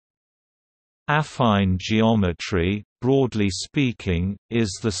Affine geometry, broadly speaking,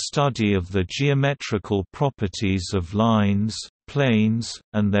 is the study of the geometrical properties of lines, planes,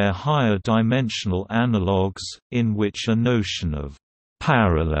 and their higher dimensional analogues, in which a notion of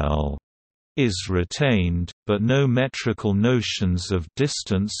parallel is retained, but no metrical notions of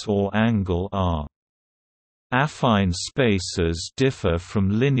distance or angle are. Affine spaces differ from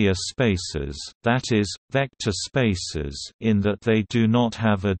linear spaces, that is, vector spaces, in that they do not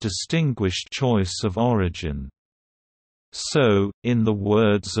have a distinguished choice of origin. So, in the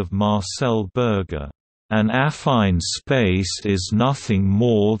words of Marcel Berger, "An affine space is nothing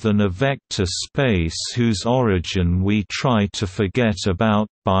more than a vector space whose origin we try to forget about,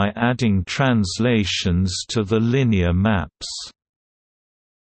 by adding translations to the linear maps."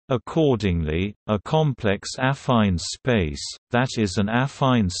 Accordingly, a complex affine space, that is an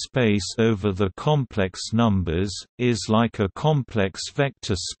affine space over the complex numbers, is like a complex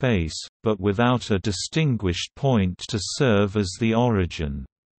vector space, but without a distinguished point to serve as the origin.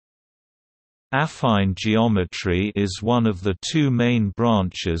 Affine geometry is one of the two main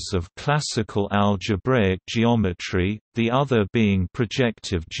branches of classical algebraic geometry, the other being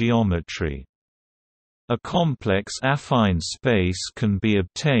projective geometry. A complex affine space can be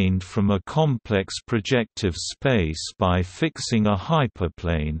obtained from a complex projective space by fixing a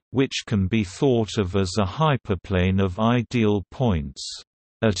hyperplane, which can be thought of as a hyperplane of ideal points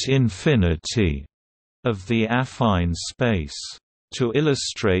at infinity of the affine space. To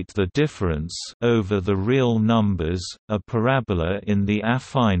illustrate the difference over the real numbers, a parabola in the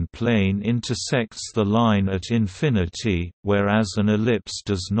affine plane intersects the line at infinity, whereas an ellipse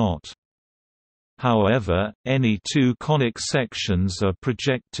does not. However, any two conic sections are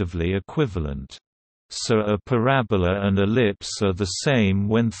projectively equivalent. So a parabola and ellipse are the same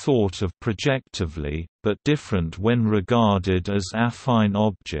when thought of projectively, but different when regarded as affine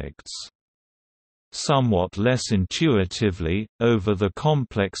objects. Somewhat less intuitively, over the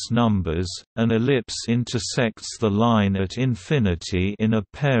complex numbers, an ellipse intersects the line at infinity in a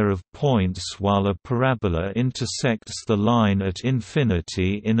pair of points while a parabola intersects the line at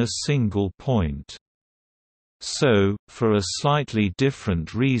infinity in a single point. So, for a slightly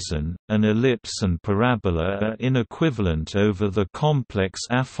different reason, an ellipse and parabola are inequivalent over the complex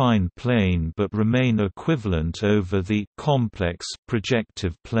affine plane but remain equivalent over the complex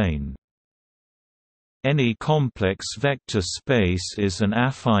projective plane. Any complex vector space is an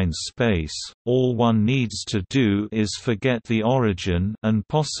affine space, all one needs to do is forget the origin and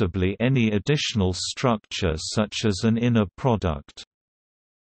possibly any additional structure such as an inner product.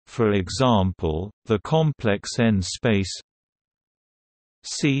 For example, the complex n space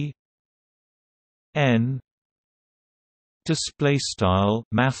C n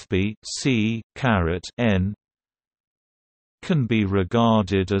 ∫mathb C n can be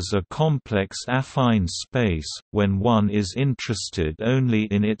regarded as a complex affine space, when one is interested only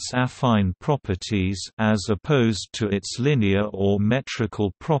in its affine properties as opposed to its linear or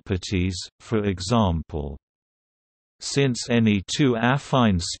metrical properties, for example. Since any two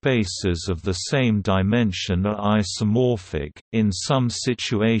affine spaces of the same dimension are isomorphic, in some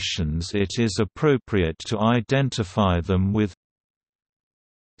situations it is appropriate to identify them with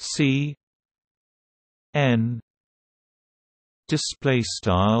C n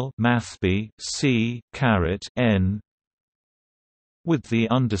 ∫mathb C n, with the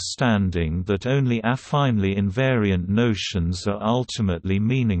understanding that only affinely invariant notions are ultimately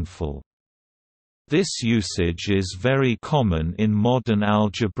meaningful. This usage is very common in modern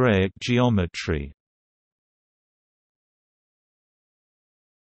algebraic geometry.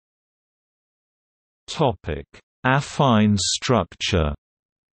 Affine structure.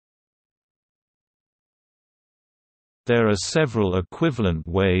 There are several equivalent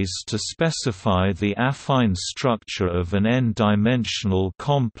ways to specify the affine structure of an n-dimensional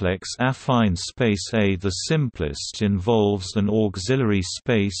complex affine space A. The simplest involves an auxiliary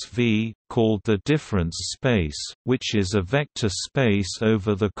space V, called the difference space, which is a vector space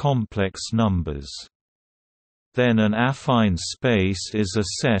over the complex numbers. Then an affine space is a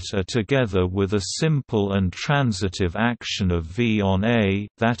set A together with a simple and transitive action of V on A,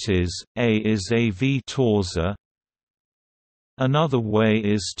 that is, A is a V towards A. Another way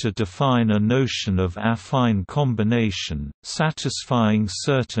is to define a notion of affine combination, satisfying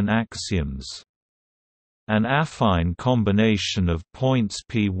certain axioms. An affine combination of points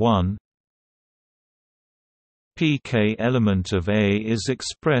P1 pk element of A is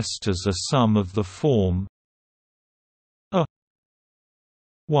expressed as a sum of the form A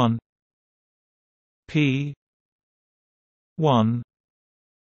 1 P 1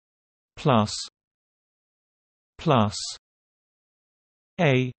 plus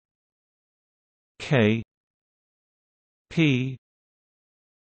A K P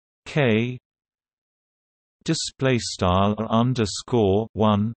K display style underscore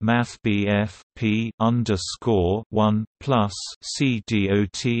 1 math BF P underscore 1 plus C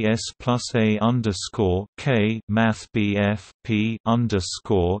dots plus A underscore K math BF P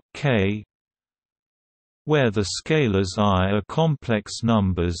underscore K, where the scalars I are complex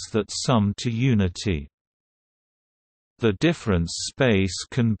numbers that sum to unity. The difference space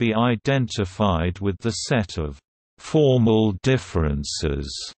can be identified with the set of formal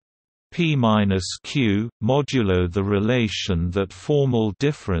differences P-Q, modulo the relation that formal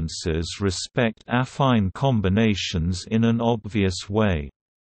differences respect affine combinations in an obvious way.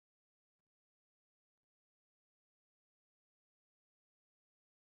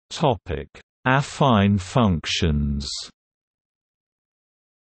 Affine functions.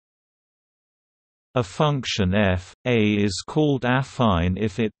 A function f, A is called affine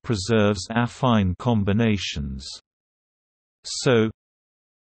if it preserves affine combinations. So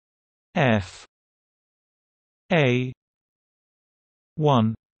f A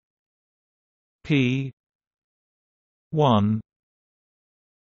 1 P 1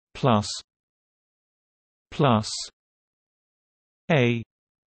 plus A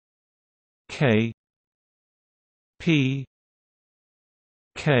K P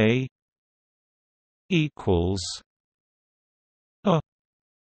K equals a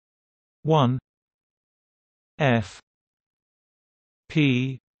 1 F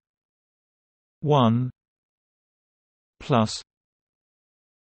P 1 plus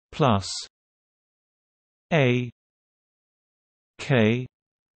A K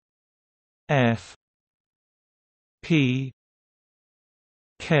F P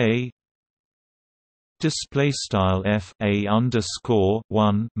K display style f A underscore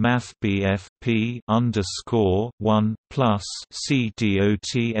 1 math BF P underscore 1 plus C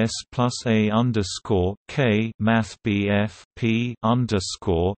dots plus A underscore K math BF P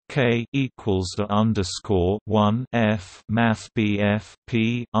underscore K equals the underscore 1 F math BF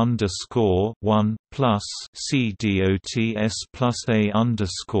P underscore 1 plus C dots plus A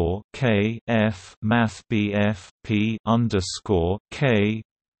underscore K F math BF P underscore K.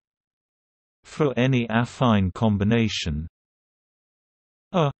 For any affine combination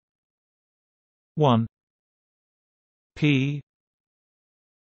a 1 P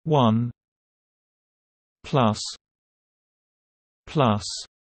 1 plus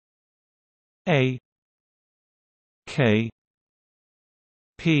A K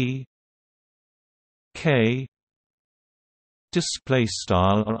P K display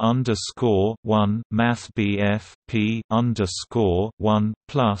style underscore 1 math BF P underscore 1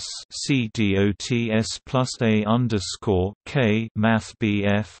 plus C dots plus A underscore K math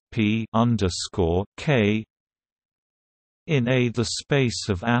BF P underscore K. In A, the space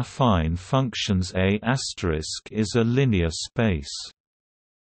of affine functions A** is a linear space.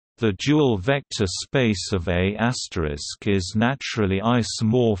 The dual vector space of A** is naturally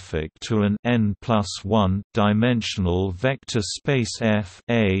isomorphic to an n+1 dimensional vector space F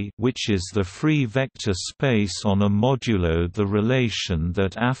A, which is the free vector space on a modulo the relation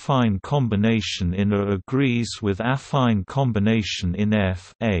that affine combination in A agrees with affine combination in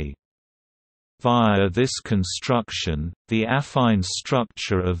F A. Via this construction, the affine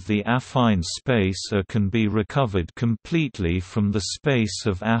structure of the affine space A can be recovered completely from the space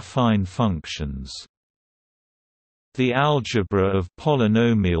of affine functions. The algebra of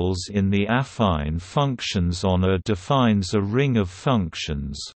polynomials in the affine functions on A defines a ring of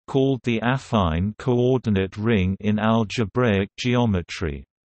functions, called the affine coordinate ring in algebraic geometry.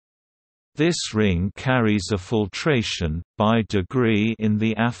 This ring carries a filtration, by degree in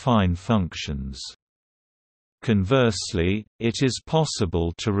the affine functions. Conversely, it is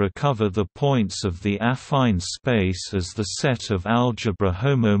possible to recover the points of the affine space as the set of algebra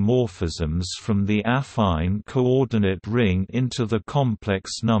homomorphisms from the affine coordinate ring into the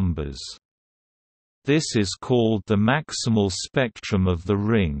complex numbers. This is called the maximal spectrum of the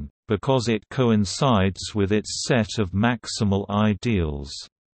ring, because it coincides with its set of maximal ideals.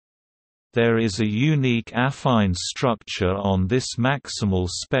 There is a unique affine structure on this maximal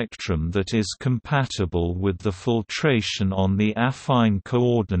spectrum that is compatible with the filtration on the affine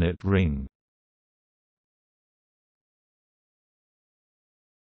coordinate ring.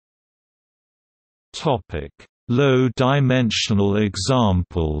 Low-dimensional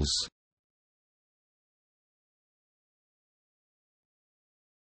examples.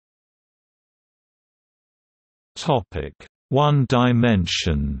 One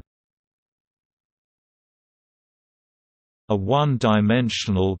dimension. A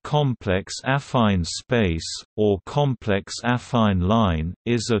one-dimensional complex affine space, or complex affine line,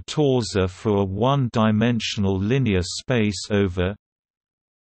 is a tensor for a one-dimensional linear space over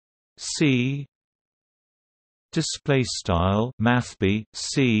C. _mathb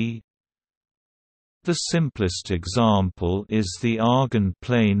C. The simplest example is the Argand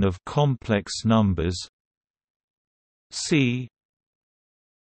plane of complex numbers C.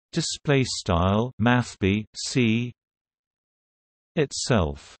 _mathb C.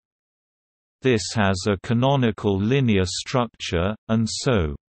 itself. This has a canonical linear structure, and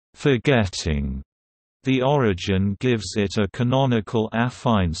so, forgetting the origin gives it a canonical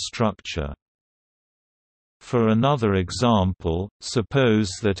affine structure. For another example, suppose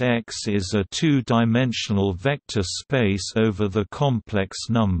that X is a two-dimensional vector space over the complex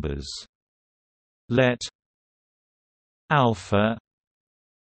numbers. Let alpha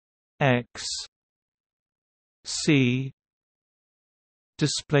X C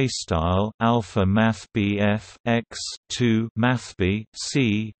alpha math BF X 2 math B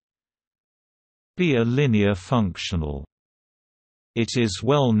C be a linear functional. It is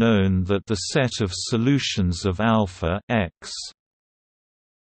well known that the set of solutions of alpha X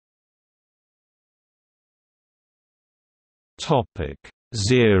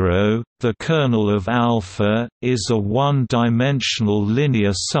 0, the kernel of alpha, is a one-dimensional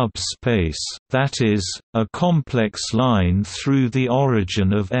linear subspace, that is, a complex line through the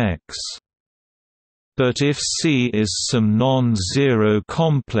origin of X. But if C is some non-zero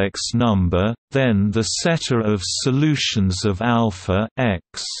complex number, then the setter of solutions of alpha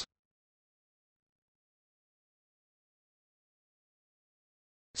X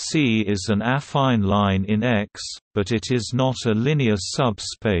C is an affine line in X, but it is not a linear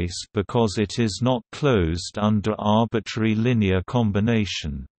subspace because it is not closed under arbitrary linear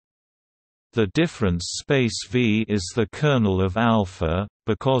combination. The difference space V is the kernel of alpha,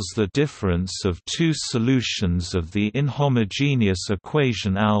 because the difference of two solutions of the inhomogeneous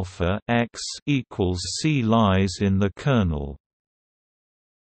equation alpha X equals C lies in the kernel.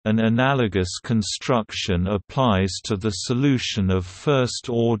 An analogous construction applies to the solution of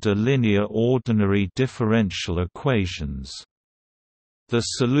first-order linear ordinary differential equations. The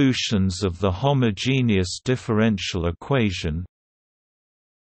solutions of the homogeneous differential equation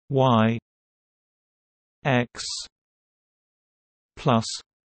y X plus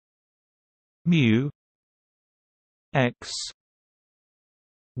mu X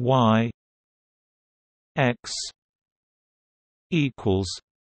y X equals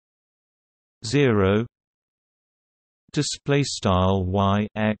 0. Display style y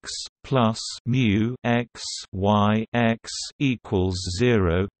X plus mu X y X equals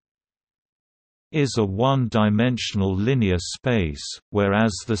 0 is a one-dimensional linear space,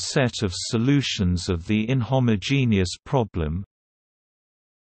 whereas the set of solutions of the inhomogeneous problem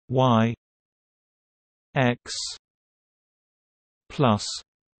y X plus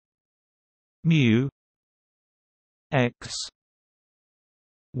mu X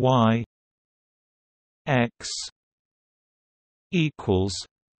y X equals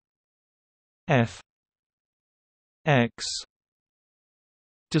f X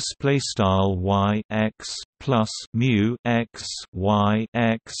display style y X plus mu X y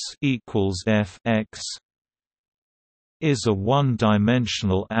X equals f X is a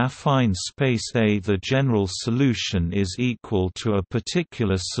one-dimensional affine space A. The general solution is equal to a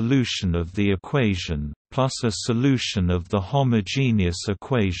particular solution of the equation plus a solution of the homogeneous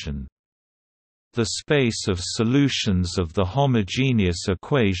equation. The space of solutions of the homogeneous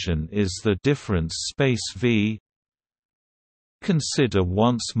equation is the difference space V. Consider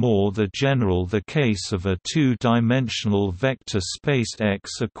once more the case of a two-dimensional vector space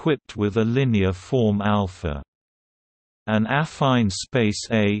X equipped with a linear form alpha. An affine space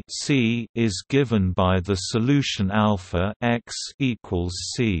A C is given by the solution alpha X equals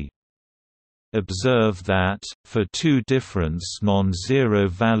C. Observe that, for two difference non-zero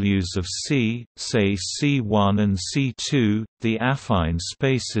values of C, say C1 and C2, the affine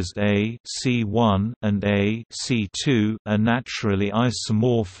spaces A C1 and A C2 are naturally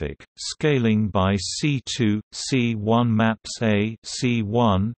isomorphic. Scaling by C2, C1 maps A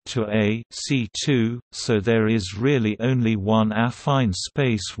C1 to A C2, so there is really only one affine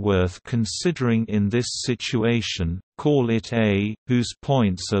space worth considering in this situation. Call it A, whose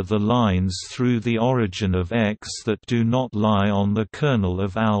points are the lines through the origin of X that do not lie on the kernel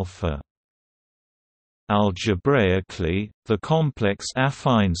of alpha. Algebraically, the complex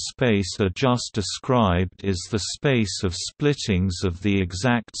affine space just described is the space of splittings of the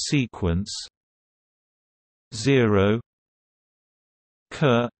exact sequence 0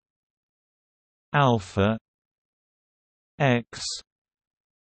 ker alpha x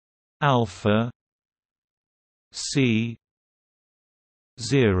alpha c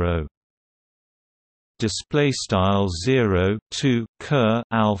 0 display style 0 to ker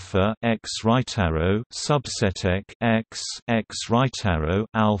alpha x right arrow subset x right arrow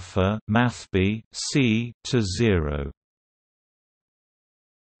alpha math b c to 0.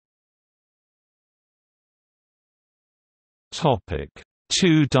 Topic: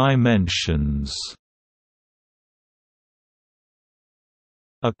 2 dimensions.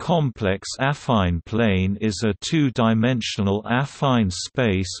 A complex affine plane is a two-dimensional affine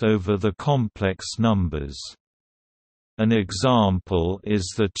space over the complex numbers. An example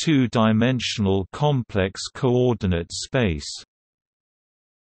is the two-dimensional complex coordinate space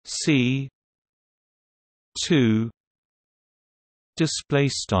C 2 display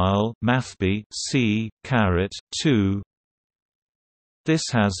style mathb C caret 2. This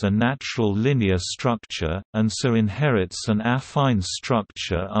has a natural linear structure, and so inherits an affine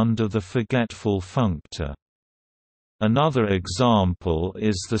structure under the forgetful functor. Another example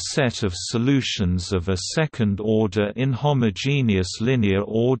is the set of solutions of a second-order inhomogeneous linear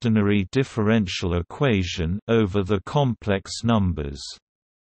ordinary differential equation over the complex numbers.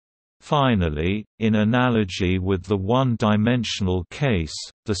 Finally, in analogy with the one-dimensional case,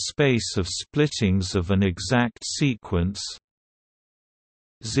 the space of splittings of an exact sequence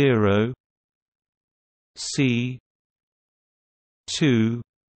 0 c 2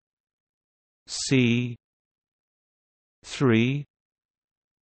 c 3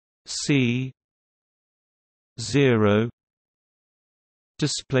 c 0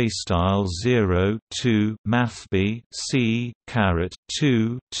 display style 0 2 math b c caret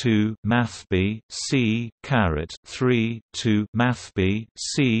 2 2 math b c caret 3 2 math b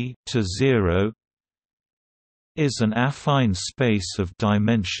c to 0 is an affine space of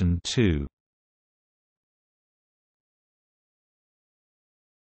dimension 2.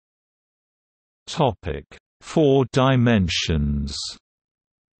 Topic: 4 dimensions.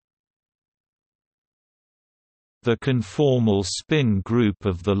 The conformal spin group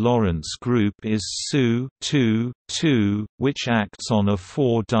of the Lorentz group is SU 2, 2, which acts on a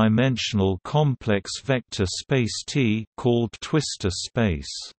 4-dimensional complex vector space T called twistor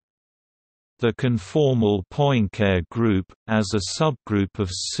space. The conformal Poincare group, as a subgroup of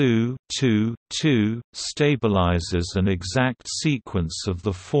SU 2, 2, stabilizes an exact sequence of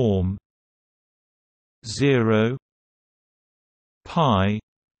the form 0 pi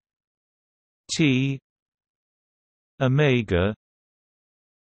T omega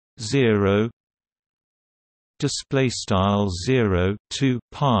 0 display style 0 to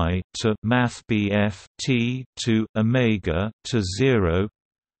pi to math BF T to omega to 0,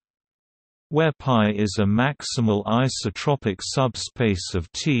 where pi is a maximal isotropic subspace of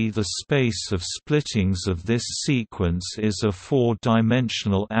T. The space of splittings of this sequence is a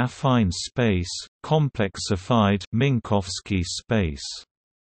 4-dimensional affine space, complexified Minkowski space.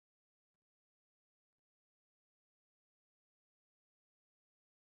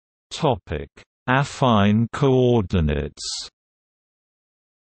 Topic: Affine coordinates.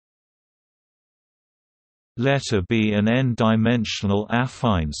 Let A be an n-dimensional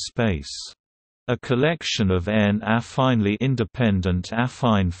affine space. A collection of n affinely independent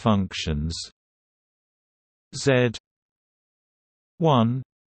affine functions z 1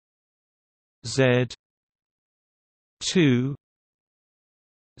 z 2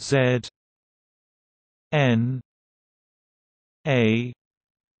 z n a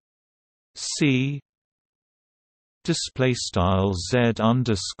c display style z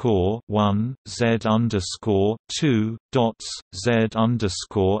underscore 1 z underscore 2 dots z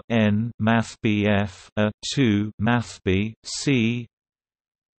underscore n math bf a 2 math b c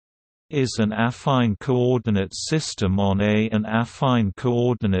is an affine coordinate system on A. An affine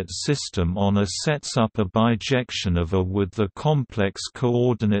coordinate system on A sets up a bijection of A with the complex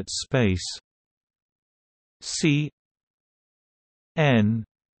coordinate space C n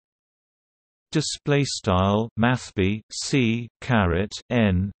display style mathb c caret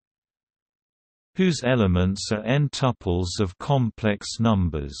n, whose elements are n-tuples of complex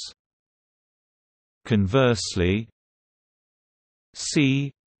numbers. Conversely,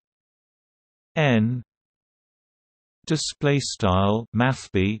 C n display style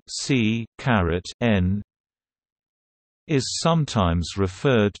mathb c caret n is sometimes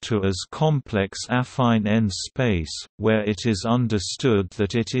referred to as complex affine n-space, where it is understood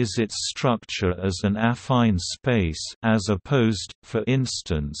that it is its structure as an affine space as opposed, for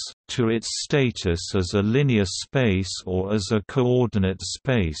instance, to its status as a linear space or as a coordinate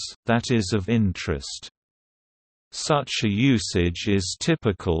space that is of interest. Such a usage is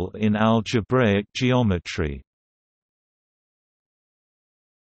typical in algebraic geometry.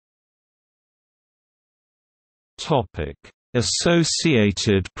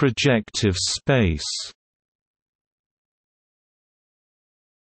 Associated projective space.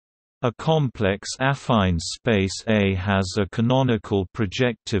 A complex affine space A has a canonical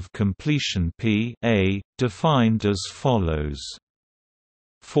projective completion P A, defined as follows.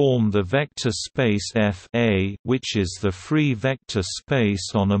 Form the vector space F A, which is the free vector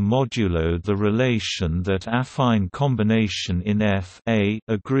space on a modulo the relation that affine combination in F A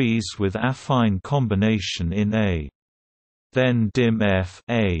agrees with affine combination in A. Then dim F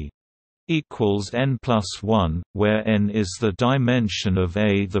A equals n+1, where n is the dimension of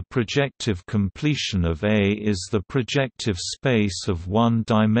A. The projective completion of A is the projective space of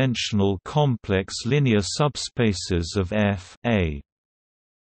one-dimensional complex linear subspaces of F A.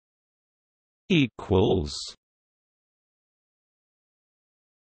 Equals.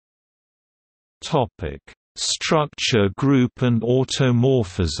 Topic: Structure group and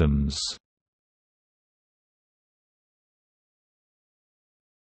automorphisms.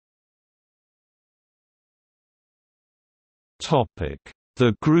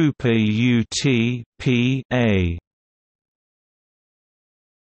 The group AUT P A.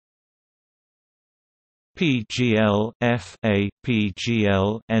 PGL F A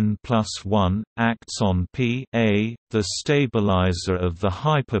PGL n+1 acts on P A. The stabilizer of the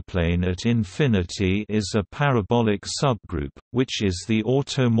hyperplane at infinity is a parabolic subgroup, which is the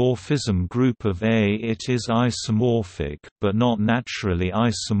automorphism group of A. It is isomorphic, but not naturally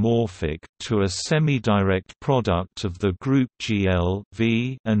isomorphic, to a semidirect product of the group GL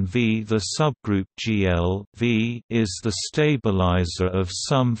V and V. The subgroup GL V is the stabilizer of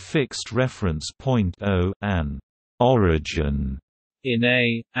some fixed reference point O, an origin in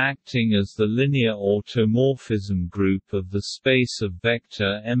A, acting as the linear automorphism group of the space of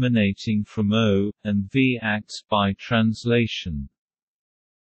vector emanating from O, and V acts by translation.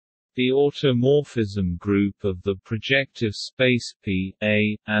 The automorphism group of the projective space P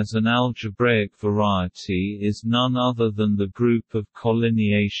A, as an algebraic variety, is none other than the group of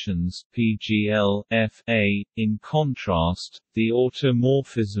collineations PGL F A. In contrast, the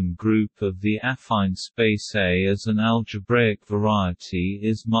automorphism group of the affine space A as an algebraic variety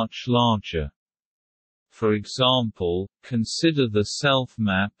is much larger. For example, consider the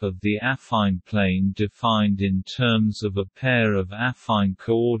self-map of the affine plane defined in terms of a pair of affine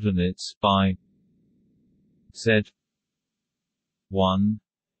coordinates by z 1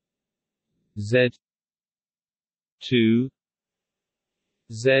 z 2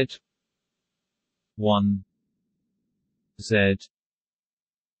 z 1 z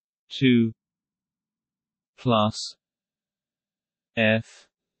 2 plus f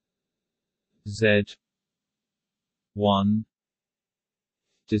z 1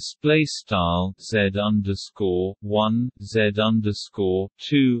 display style z_1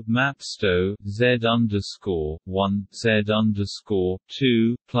 z_2 mapsto z_1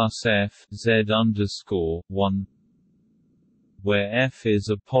 z_2 plus f z_1, where f is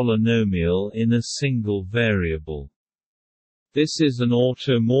a polynomial in a single variable. This is an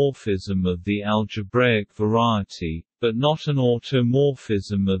automorphism of the algebraic variety, but not an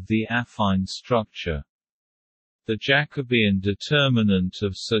automorphism of the affine structure. The Jacobian determinant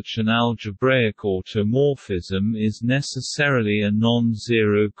of such an algebraic automorphism is necessarily a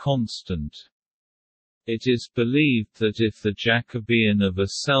non-zero constant. It is believed that if the Jacobian of a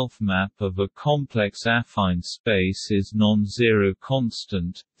self-map of a complex affine space is non-zero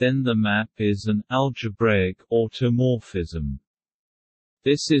constant, then the map is an algebraic automorphism.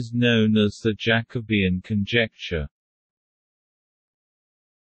 This is known as the Jacobian conjecture.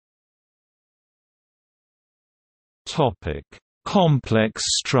 Topic: Complex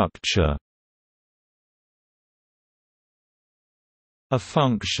structure. A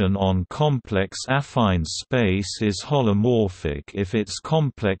function on complex affine space is holomorphic if its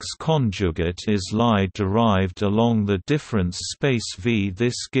complex conjugate is Lie derived along the difference space V.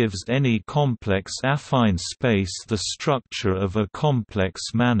 This gives any complex affine space the structure of a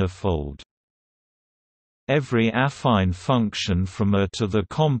complex manifold. Every affine function from A to the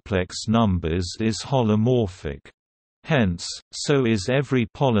complex numbers is holomorphic. Hence, so is every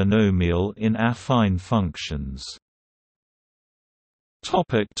polynomial in affine functions.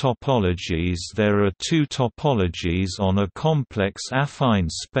 Topologies. There are two topologies on a complex affine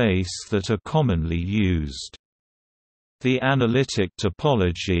space that are commonly used. The analytic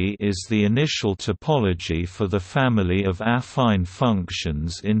topology is the initial topology for the family of affine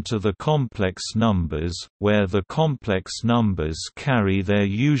functions into the complex numbers, where the complex numbers carry their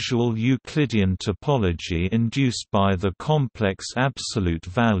usual Euclidean topology induced by the complex absolute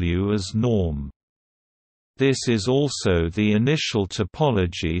value as norm. This is also the initial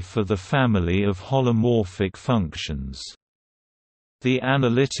topology for the family of holomorphic functions. The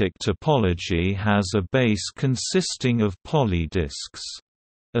analytic topology has a base consisting of polydisks.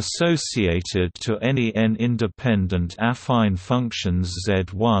 Associated to any n-independent affine functions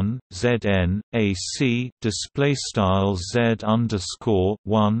z1, zn, ac display style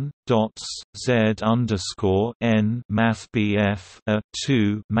z_1 dots z_n mathbf a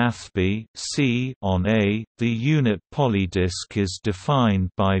 2 mathb c on A. The unit polydisk is defined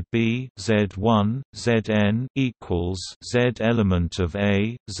by b z1 zn equals z element of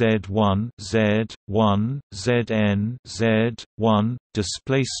A z1 z1 zn z1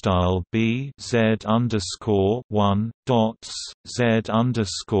 display style b z_1 dots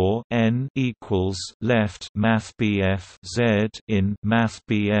z_n equals left mathbf z in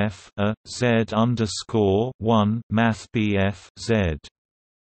mathbf a z_1 mathbf z.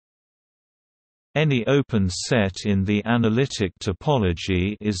 Any open set in the analytic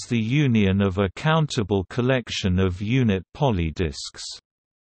topology is the union of a countable collection of unit polydisks.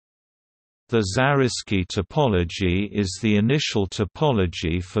 The Zariski topology is the initial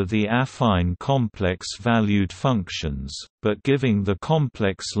topology for the affine complex-valued functions, but giving the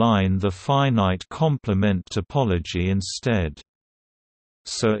complex line the finite complement topology instead.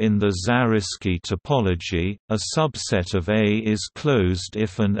 So in the Zariski topology, a subset of A is closed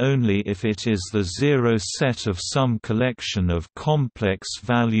if and only if it is the zero set of some collection of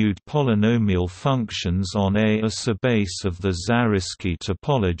complex-valued polynomial functions on A. A subbase of the Zariski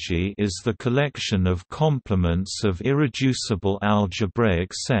topology is the collection of complements of irreducible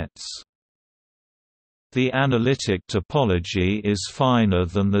algebraic sets. The analytic topology is finer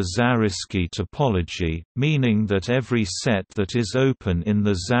than the Zariski topology, meaning that every set that is open in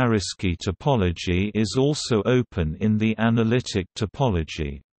the Zariski topology is also open in the analytic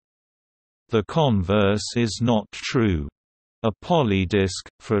topology. The converse is not true. A polydisk,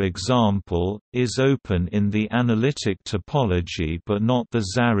 for example, is open in the analytic topology but not the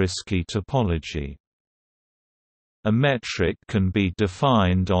Zariski topology. A metric can be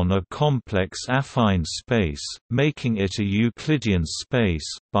defined on a complex affine space, making it a Euclidean space,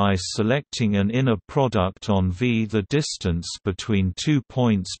 by selecting an inner product on V. The distance between 2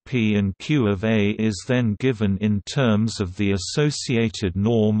 points P and Q of A is then given in terms of the associated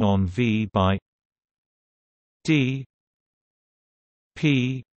norm on V by d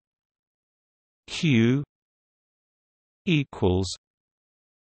P Q equals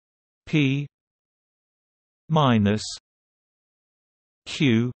P minus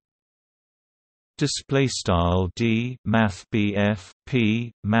Q display style d mathbf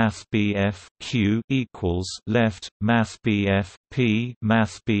p mathbf q equals left mathbf p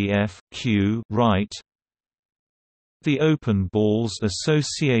mathbf q right. The open balls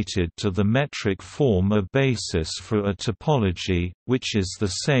associated to the metric form a basis for a topology, which is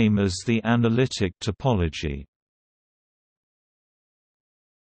the same as the analytic topology.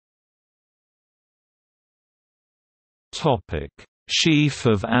 Sheaf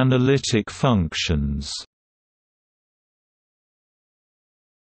of analytic functions.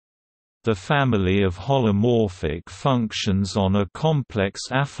 The family of holomorphic functions on a complex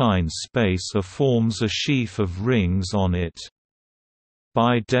affine space forms a sheaf of rings on it.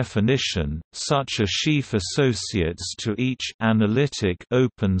 By definition, such a sheaf associates to each analytic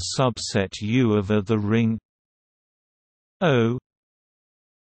open subset U of the ring O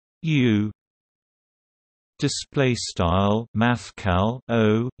U display style mathcal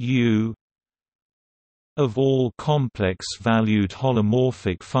O U of all complex-valued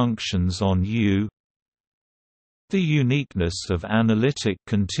holomorphic functions on U. The uniqueness of analytic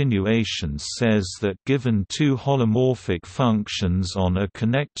continuation says that given two holomorphic functions on a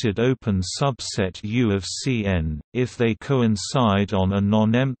connected open subset U of Cn, if they coincide on a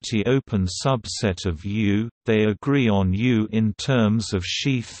non-empty open subset of U, they agree on U in terms of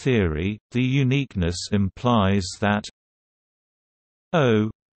sheaf theory. The uniqueness implies that O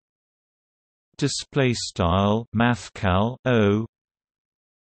mathcal O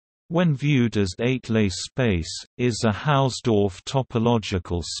when viewed as 8-lay space, is a Hausdorff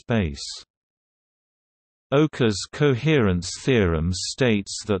topological space. Oker's coherence theorem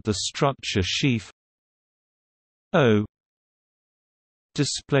states that the structure sheaf O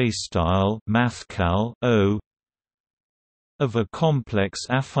mathcal O of a complex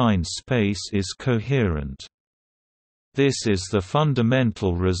affine space is coherent. This is the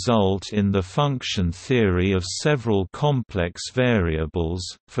fundamental result in the function theory of several complex variables.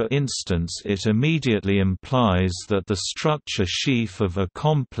 For instance, it immediately implies that the structure sheaf of a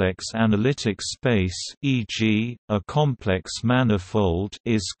complex analytic space, e.g., a complex manifold,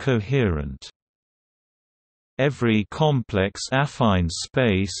 is coherent. Every complex affine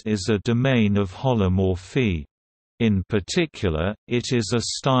space is a domain of holomorphy. In particular, it is a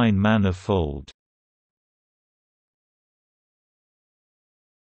Stein manifold.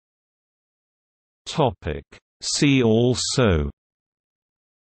 See also: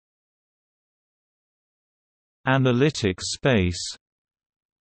 analytic space,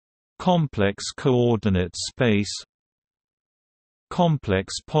 complex coordinate space,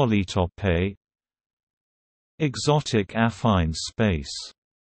 complex polytope, exotic affine space.